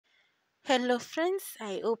Hello, friends.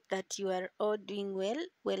 I hope that you are all doing well.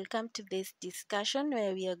 Welcome to this discussion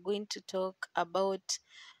where we are going to talk about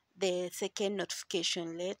the second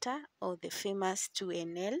notification letter or the famous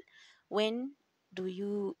 2NL. When do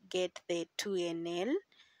you get the 2NL?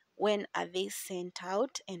 When are they sent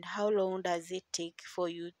out? And how long does it take for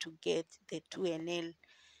you to get the 2NL?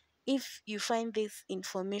 If you find this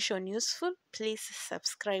information useful, please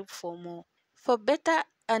subscribe for more. For better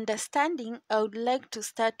understanding, I would like to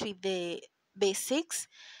start with the basics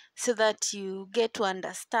so that you get to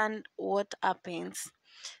understand what happens.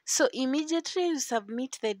 So immediately you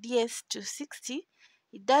submit the DS-260,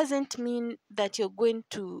 it doesn't mean that you're going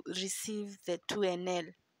to receive the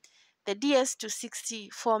 2NL. The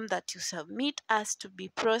DS-260 form that you submit has to be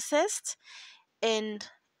processed, and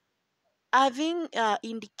having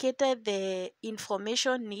indicated the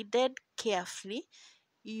information needed carefully,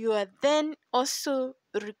 you are then also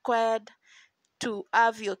required to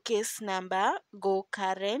have your case number go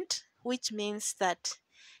current, which means that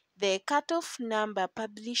the cutoff number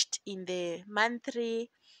published in the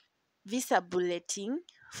monthly visa bulletin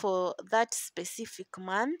for that specific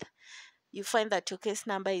month, you find that your case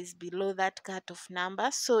number is below that cutoff number.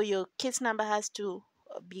 So your case number has to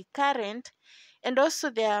be current, and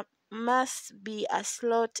also there must be a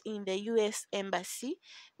slot in the US Embassy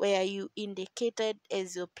where you indicated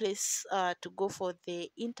as your place to go for the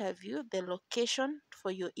interview, the location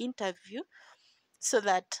for your interview, so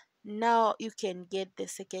that now you can get the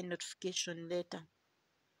second notification letter.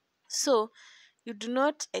 So you do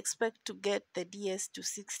not expect to get the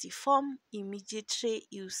DS-260 form immediately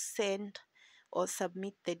you send or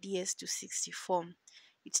submit the DS-260 form.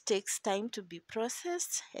 It takes time to be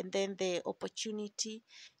processed and then the opportunity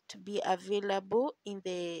to be available in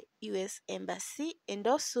the US Embassy, and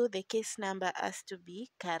also the case number has to be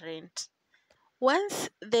current. Once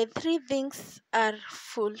the three things are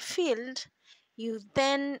fulfilled, you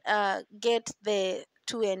then get the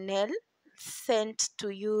 2NL sent to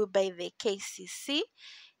you by the KCC,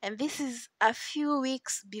 and this is a few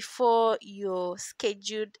weeks before your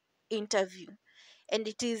scheduled interview, and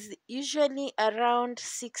it is usually around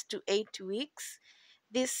 6 to 8 weeks.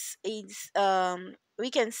 This is, we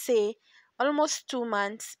can say, almost 2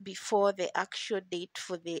 months before the actual date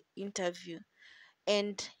for the interview,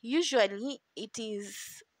 and usually it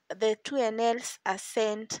is the 2NLs are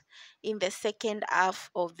sent in the second half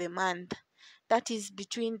of the month. That is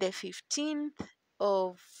between the 15th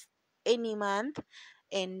of any month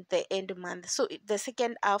and the end month. So the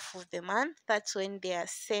second half of the month, that's when they are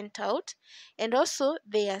sent out, and also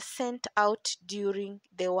they are sent out during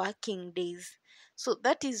the working days. So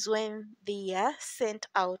that is when they are sent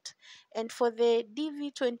out. And for the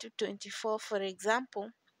DV-2024, for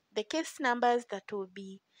example, the case numbers that will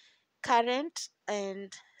be current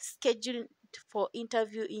and scheduled for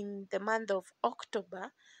interview in the month of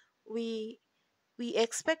October, we we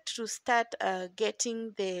expect to start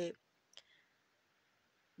getting the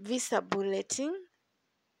visa bulletin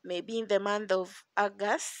maybe in the month of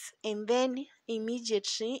August, and then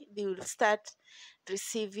immediately they will start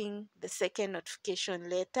receiving the second notification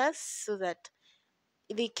letters so that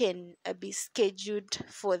they can be scheduled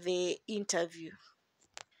for the interview.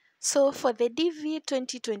 So for the DV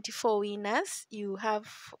 2024 winners, you have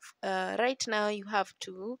right now you have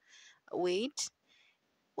to wait,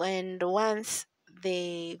 and once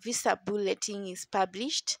the visa bulletin is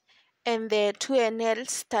published and the 2NL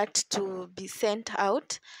start to be sent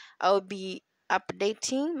out, I'll be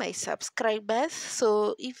updating my subscribers.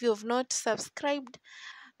 So if you've not subscribed,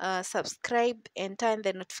 subscribe and turn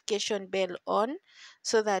the notification bell on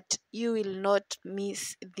so that you will not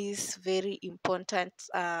miss these very important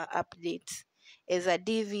updates as a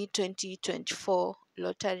DV 2024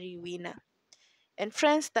 lottery winner. And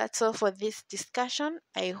friends, that's all for this discussion.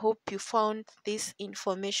 I hope you found this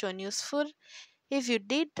information useful. If you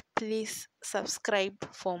did, please subscribe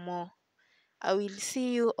for more. I will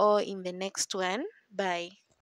see you all in the next one. Bye.